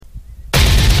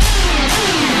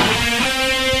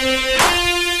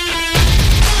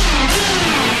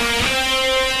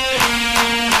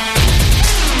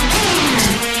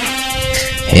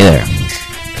Hey there.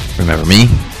 Remember me?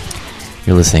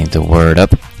 You're listening to Word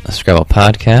Up, a Scrabble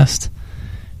podcast.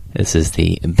 This is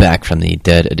the Back from the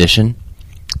Dead edition,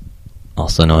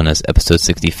 also known as episode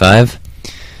 65.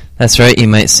 That's right, you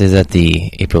might say that the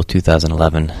April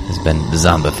 2011 has been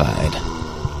zombified.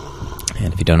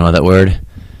 And if you don't know that word,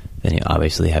 then you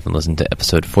obviously haven't listened to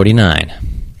episode 49.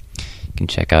 You can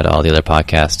check out all the other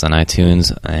podcasts on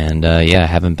iTunes, and I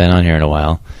haven't been on here in a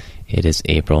while. It is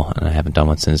April, and I haven't done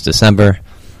one since December.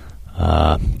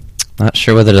 Not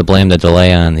sure whether to blame the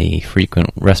delay on the frequent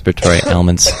respiratory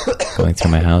ailments going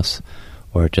through my house,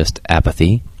 or just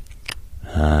apathy.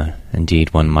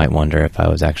 Indeed, one might wonder if I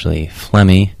was actually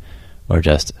phlegmy, or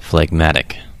just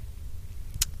phlegmatic.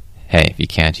 Hey, if you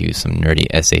can't use some nerdy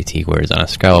SAT words on a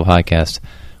Scrabble podcast,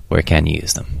 where can you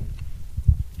use them?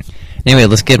 Anyway,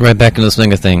 let's get right back into the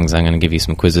swing of things. I'm going to give you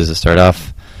some quizzes to start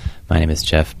off. My name is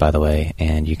Jeff, by the way,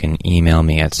 and you can email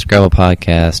me at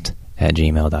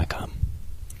scrabblepodcast@gmail.com.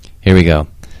 Here we go.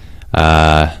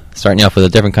 Starting you off with a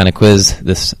different kind of quiz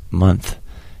this month,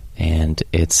 and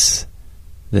it's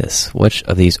this. Which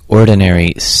of these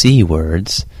ordinary C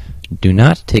words do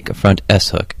not take a front S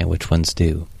hook, and which ones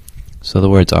do? So the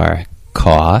words are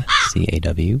caw,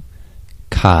 C-A-W,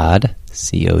 cod,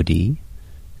 C-O-D,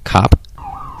 cop,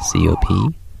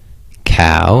 C-O-P,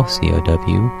 cow,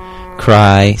 C-O-W,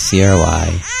 cry,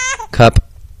 C-R-Y, cup,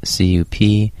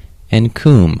 C-U-P, and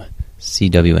coom,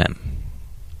 C-W-M.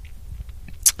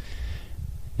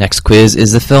 Next quiz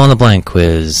is the fill-in-the-blank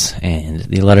quiz, and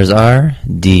the letters are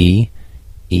D,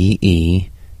 E, E,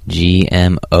 G,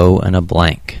 M, O, and a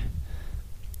blank.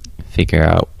 Figure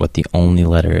out what the only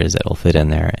letter is that will fit in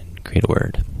there and create a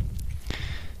word.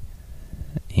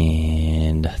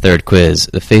 And third quiz,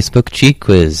 the Facebook cheat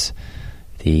quiz.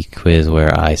 The quiz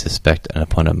where I suspect an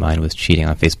opponent of mine was cheating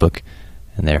on Facebook,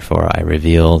 and therefore I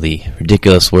reveal the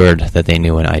ridiculous word that they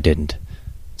knew and I didn't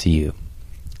to you.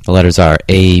 The letters are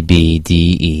A, B,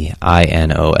 D, E, I,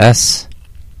 N, O, S.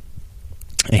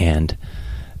 And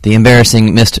the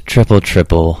embarrassing missed triple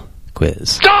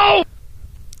quiz. Go!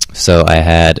 So I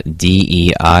had D,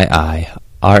 E, I, I,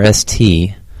 R, S,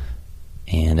 T,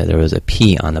 and there was a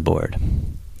P on the board.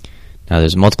 Now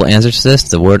there's multiple answers to this.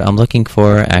 The word I'm looking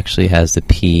for actually has the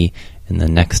P in the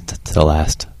next to the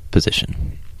last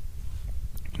position.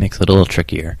 Makes it a little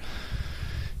trickier.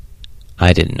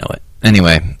 I didn't know it.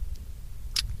 Anyway,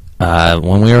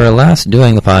 when we were last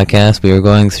doing the podcast, we were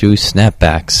going through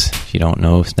snapbacks. If you don't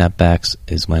know, snapbacks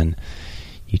is when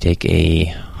you take a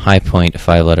high point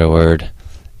 5-letter word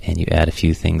and you add a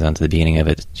few things onto the beginning of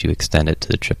it to extend it to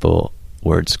the triple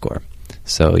word score.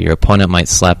 So your opponent might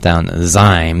slap down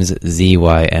Zymes,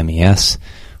 Z-Y-M-E-S,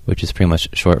 which is pretty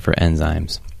much short for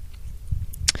enzymes.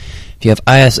 If you have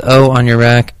ISO on your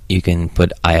rack, you can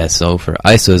put ISO for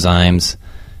isozymes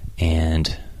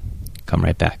and come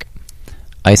right back.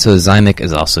 Isozymic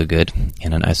is also good,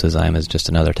 and an isozyme is just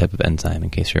another type of enzyme,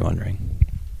 in case you're wondering.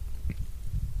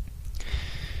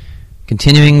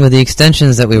 Continuing with the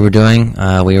extensions that we were doing,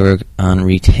 we were on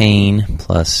retain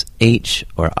plus H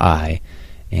or I,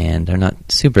 and they're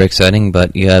not super exciting,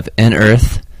 but you have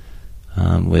unearth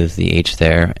with the H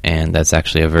there, and that's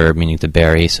actually a verb meaning to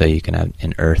bury, so you can have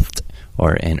unearthed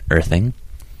or unearthing.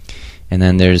 And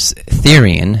then there's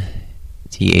Therian,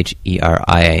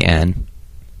 T-H-E-R-I-A-N,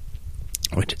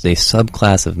 which is a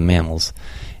subclass of mammals,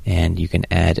 and you can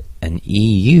add an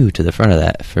EU to the front of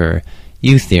that for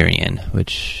Eutherian,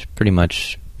 which pretty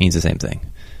much means the same thing.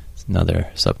 It's another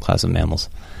subclass of mammals.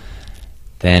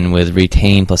 Then with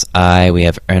retain plus I, we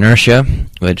have inertia,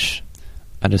 which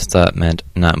I just thought meant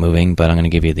not moving, but I'm going to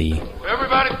give you the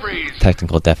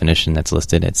technical definition that's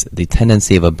listed. It's the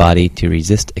tendency of a body to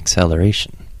resist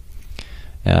acceleration.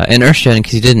 Inertia, in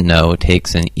case you didn't know,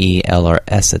 takes an E, L, or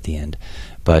S at the end.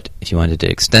 But if you wanted to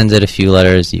extend it a few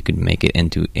letters, you could make it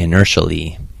into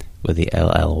inertially with the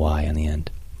L-L-Y on the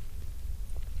end.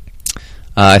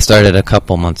 I started a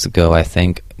couple months ago, I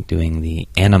think, doing the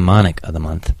mnemonic of the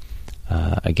month.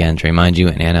 Again, to remind you,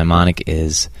 an mnemonic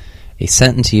is a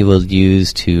sentence you will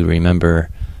use to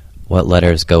remember what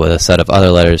letters go with a set of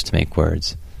other letters to make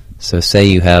words. So say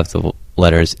you have the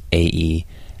letters A, E,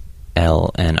 L,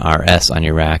 and R, S on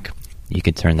your rack. You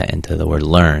could turn that into the word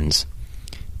learns.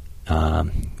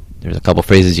 There's a couple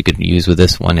phrases you could use with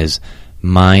this. One is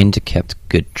mind kept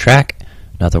good track.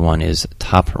 Another one is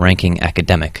top-ranking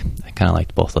academic. I kind of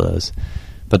liked both of those.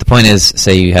 But the point is,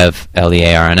 say you have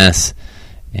L-E-A-R-N-S,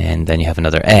 and then you have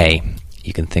another A.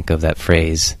 You can think of that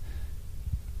phrase,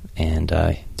 and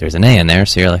there's an A in there,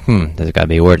 so you're like, there's got to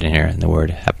be a word in here, and the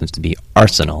word happens to be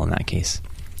arsenal in that case.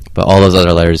 But all those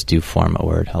other letters do form a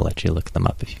word. I'll let you look them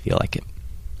up if you feel like it.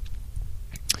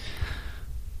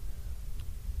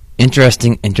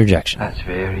 Interesting interjection. That's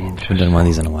very interesting. Haven't done one of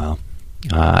these in a while.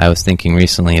 I was thinking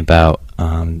recently about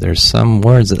there's some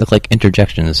words that look like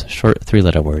interjections, short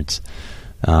 3-letter words,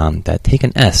 that take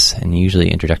an S, and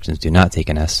usually interjections do not take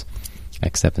an S,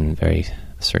 except in very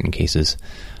certain cases.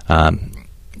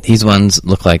 These ones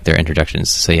look like they're interjections.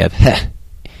 So you have heh,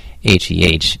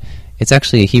 H-E-H. It's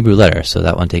actually a Hebrew letter, so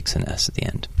that one takes an S at the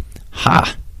end.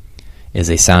 Ha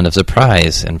is a sound of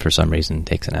surprise, and for some reason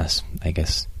takes an S. I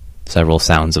guess several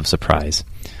sounds of surprise.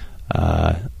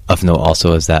 Of note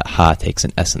also is that ha takes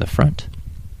an S in the front.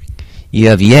 You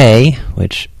have yay,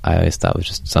 which I always thought was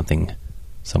just something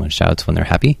someone shouts when they're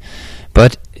happy,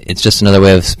 but it's just another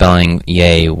way of spelling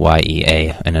yay,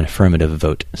 Y-E-A, an affirmative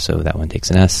vote, so that one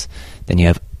takes an S. Then you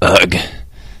have ugh,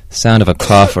 sound of a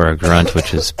cough or a grunt,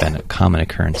 which has been a common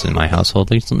occurrence in my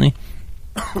household recently.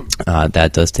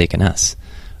 That does take an S.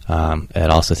 It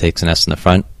also takes an S in the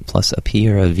front, plus a P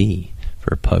or a V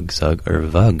for pug, sug, or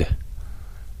vug.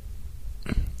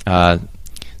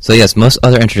 So yes, most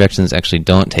other interjections actually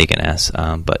don't take an S,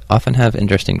 but often have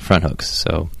interesting front hooks.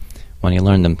 So when you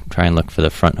learn them, try and look for the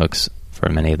front hooks for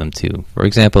many of them too. For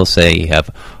example, say you have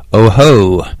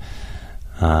oh-ho.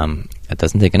 That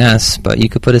doesn't take an S, but you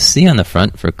could put a C on the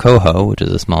front for coho, which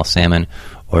is a small salmon,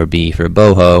 or B for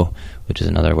boho, which is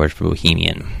another word for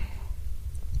bohemian.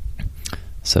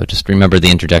 So just remember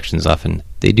the interjections often,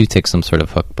 they do take some sort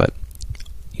of hook, but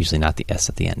usually not the S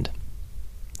at the end.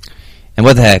 And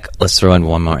what the heck, let's throw in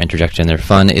one more interjection. They're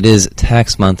fun. It is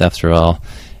tax month after all,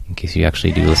 in case you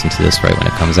actually do listen to this right when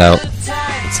it comes out.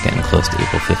 It's getting close to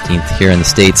April 15th here in the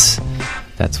States.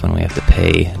 That's when we have to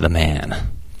pay the man.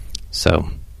 So,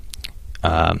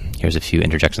 here's a few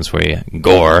interjections for you.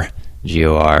 Gore,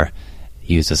 G-O-R,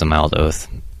 used as a mild oath,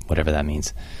 whatever that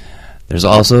means. There's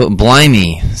also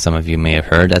blimey, some of you may have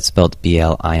heard. That's spelled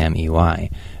B-L-I-M-E-Y.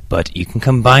 But you can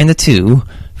combine the two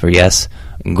for, yes,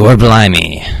 gore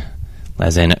blimey.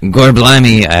 As in, gore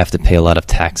blimey, I have to pay a lot of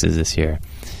taxes this year.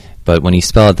 But when you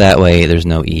spell it that way, there's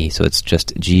no E, so it's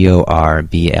just G-O-R-B-L-I-M-Y.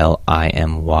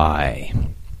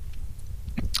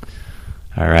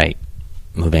 All right,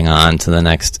 moving on to the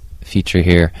next feature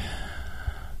here.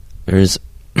 There's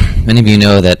many of you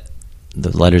know that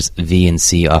the letters V and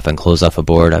C often close off a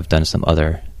board. I've done some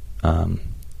other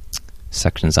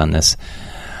sections on this.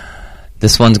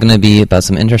 This one's going to be about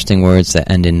some interesting words that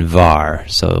end in var.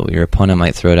 So your opponent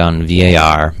might throw down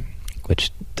VAR,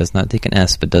 which does not take an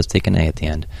S, but does take an A at the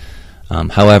end.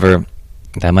 However,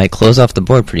 that might close off the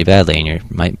board pretty badly, and you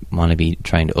might want to be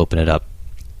trying to open it up.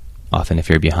 Often if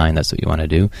you're behind, that's what you want to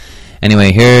do.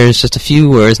 Anyway, here's just a few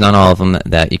words, not all of them,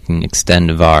 that you can extend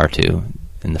var to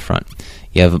in the front.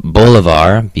 You have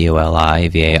bolivar,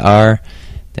 B-O-L-I-V-A-R.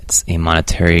 That's a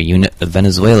monetary unit of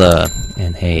Venezuela,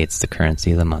 and hey, it's the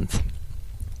currency of the month.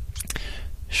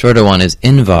 Shorter one is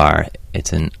invar.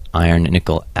 It's an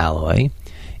iron-nickel alloy.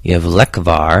 You have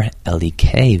lekvar,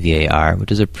 L-E-K-V-A-R,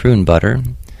 which is a prune butter.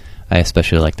 I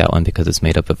especially like that one because it's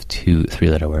made up of 2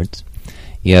 3-letter words.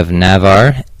 You have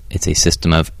navar. It's a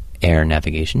system of air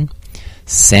navigation.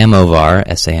 Samovar,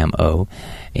 S-A-M-O,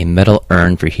 a metal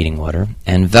urn for heating water.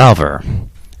 And valver,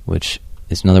 which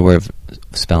is another word of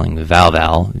spelling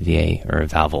valval, V-A, or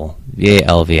valval,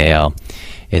 V-A-L-V-A-L.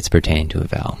 It's pertaining to a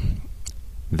valve.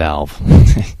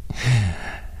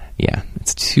 Yeah,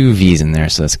 it's 2 V's in there,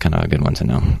 so that's kind of a good one to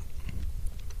know.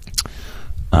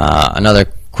 Another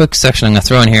quick section I'm going to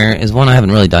throw in here is one I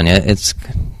haven't really done yet. It's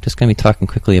just going to be talking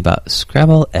quickly about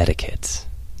Scrabble etiquette.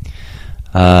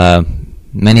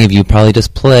 Many of you probably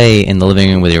just play in the living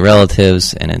room with your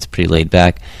relatives, and it's pretty laid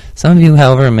back. Some of you,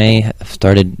 however, may have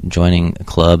started joining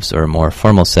clubs or more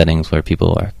formal settings where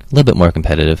people are a little bit more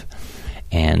competitive.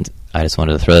 And I just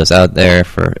wanted to throw this out there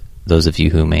for those of you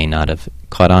who may not have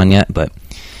caught on yet. But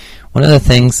one of the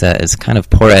things that is kind of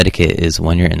poor etiquette is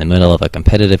when you're in the middle of a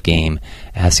competitive game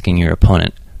asking your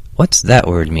opponent, what's that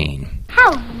word mean?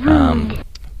 How rude.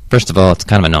 First of all, it's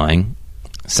kind of annoying.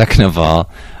 Second of all,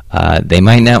 they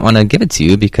might not want to give it to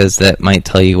you because that might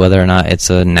tell you whether or not it's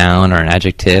a noun or an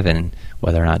adjective and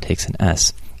whether or not it takes an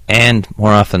S. And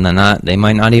more often than not, they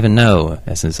might not even know,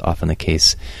 as is often the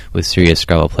case with serious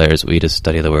Scrabble players. We just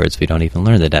study the words. We don't even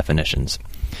learn the definitions.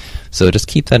 So just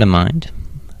keep that in mind.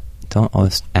 Don't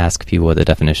always ask people what the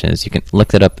definition is. You can look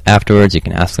that up afterwards. You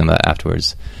can ask them about it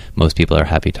afterwards. Most people are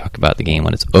happy to talk about the game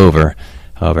when it's over.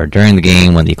 However, during the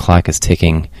game, when the clock is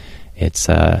ticking, it's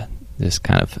just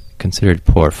kind of considered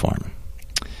poor form.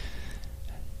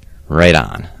 Right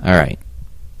on. All right.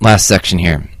 Last section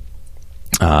here.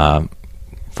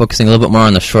 Focusing a little bit more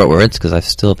on the short words, because I've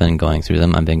still been going through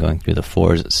them. I've been going through the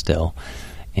 4s still.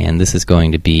 And this is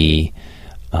going to be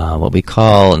what we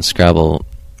call in Scrabble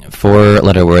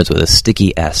 4-letter words with a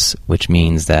sticky S, which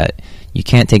means that you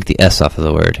can't take the S off of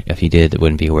the word. If you did, it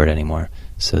wouldn't be a word anymore.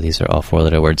 So these are all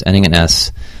 4-letter words ending in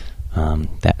S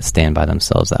that stand by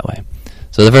themselves that way.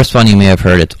 So the first one you may have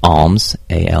heard, it's alms,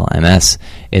 A-L-M-S.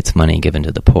 It's money given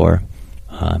to the poor,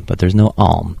 but there's no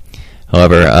alm.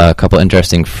 However, a couple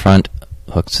interesting front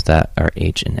hooks that are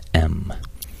H and M.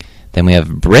 Then we have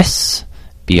bris,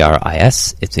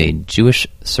 B-R-I-S. It's a Jewish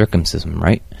circumcision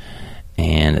rite,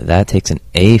 and that takes an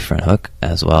A front hook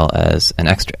as well as an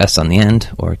extra S on the end,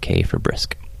 or K for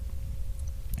brisk.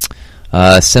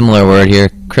 Similar word here,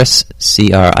 Chris,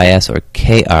 C-R-I-S or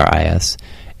K-R-I-S.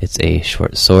 It's a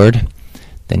short sword.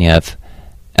 Then you have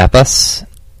epos,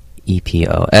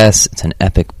 E-P-O-S. It's an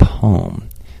epic poem.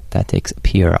 That takes a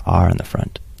P or R on the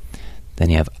front. Then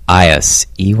you have Eyas,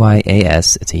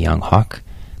 E-Y-A-S. It's a young hawk.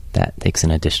 That takes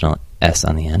an additional S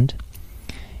on the end.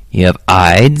 You have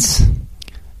Ides,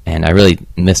 and I really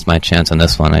missed my chance on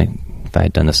this one if I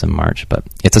had done this in March, but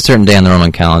it's a certain day on the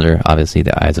Roman calendar. Obviously,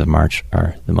 the Ides of March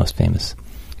are the most famous,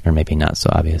 or maybe not so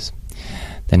obvious.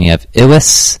 Then you have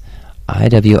Iwis,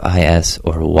 I-W-I-S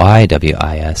or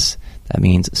Y-W-I-S. That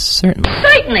means certainly.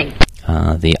 Certainly.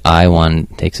 The I one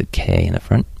takes a K in the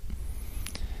front.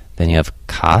 Then you have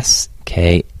Kaas,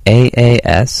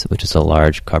 K-A-A-S, which is a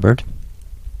large cupboard.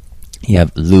 You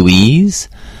have Louise,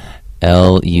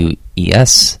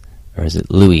 L-U-E-S, or is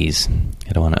it Louise?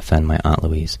 I don't want to offend my Aunt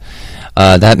Louise.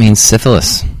 That means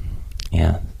syphilis.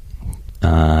 Yeah.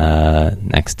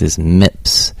 Next is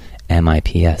MIPS,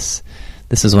 M-I-P-S.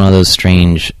 This is one of those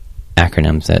strange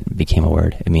acronyms that became a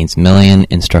word. It means million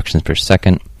instructions per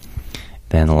second.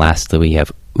 Then lastly we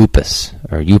have Upas,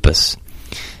 or Upas.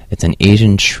 It's an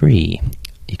Asian tree.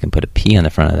 You can put a P on the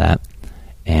front of that,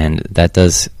 and that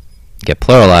does get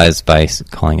pluralized by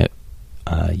calling it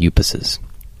Upases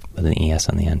with an ES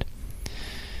on the end.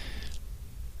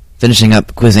 Finishing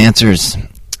up quiz answers.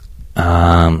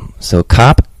 So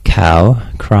cop, cow,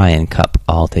 cry, and cup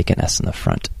all take an S in the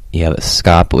front. You have a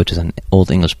scop, which is an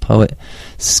Old English poet.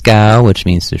 Scow, which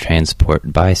means to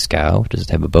transport by scow, which is a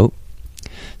type of boat.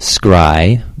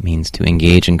 Scry means to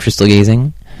engage in crystal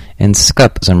gazing. And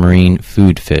scup is a marine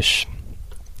food fish.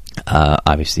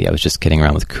 Obviously, I was just kidding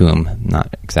around with coom.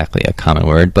 Not exactly a common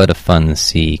word, but a fun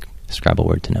sea Scrabble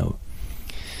word to know.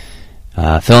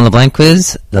 Fill in the blank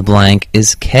quiz. The blank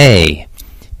is K.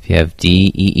 If you have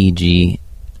D-E-E-G-M-O,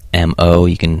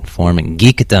 you can form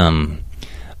geekdom,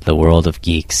 the world of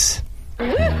geeks.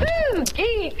 Woohoo!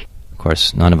 Geek! Of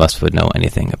course, none of us would know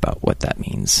anything about what that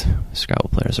means. Scrabble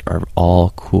players are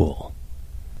all cool.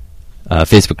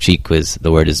 Facebook cheat quiz.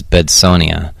 The word is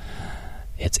Bedsonia.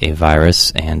 It's a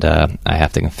virus, and I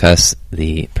have to confess,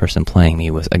 the person playing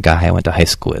me was a guy I went to high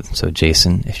school with. So,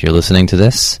 Jason, if you're listening to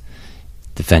this,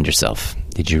 defend yourself.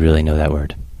 Did you really know that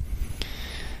word?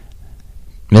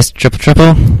 Missed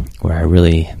triple, where I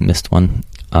really missed one.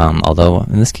 Although,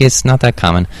 in this case, not that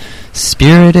common.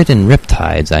 Spirited and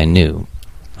riptides, I knew.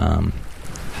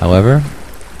 However,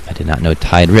 I did not know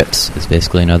tide rips is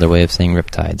basically another way of saying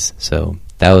riptides. So,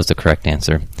 that was the correct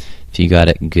answer. If you got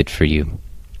it, good for you.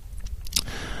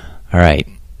 All right.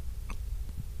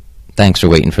 Thanks for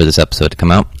waiting for this episode to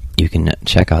come out. You can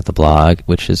check out the blog,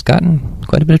 which has gotten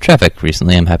quite a bit of traffic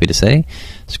recently, I'm happy to say.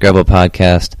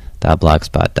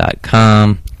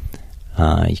 ScrabblePodcast.blogspot.com.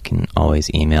 You can always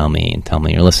email me and tell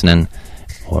me you're listening,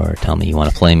 or tell me you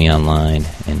want to play me online,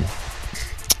 and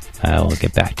I will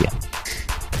get back to you.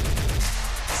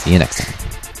 See you next time.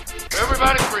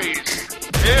 Everybody freeze.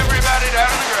 Everybody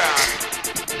down on the ground.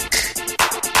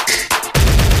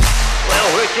 Well,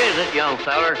 which is it, young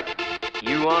feller?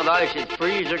 You want ice that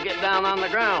freeze or get down on the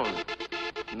ground?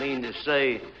 I mean to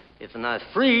say, if I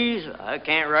freeze, I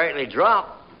can't rightly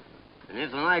drop. And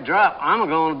if I drop, I'm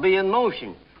going to be in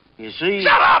motion. You see?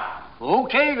 Shut up!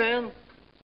 Okay, then.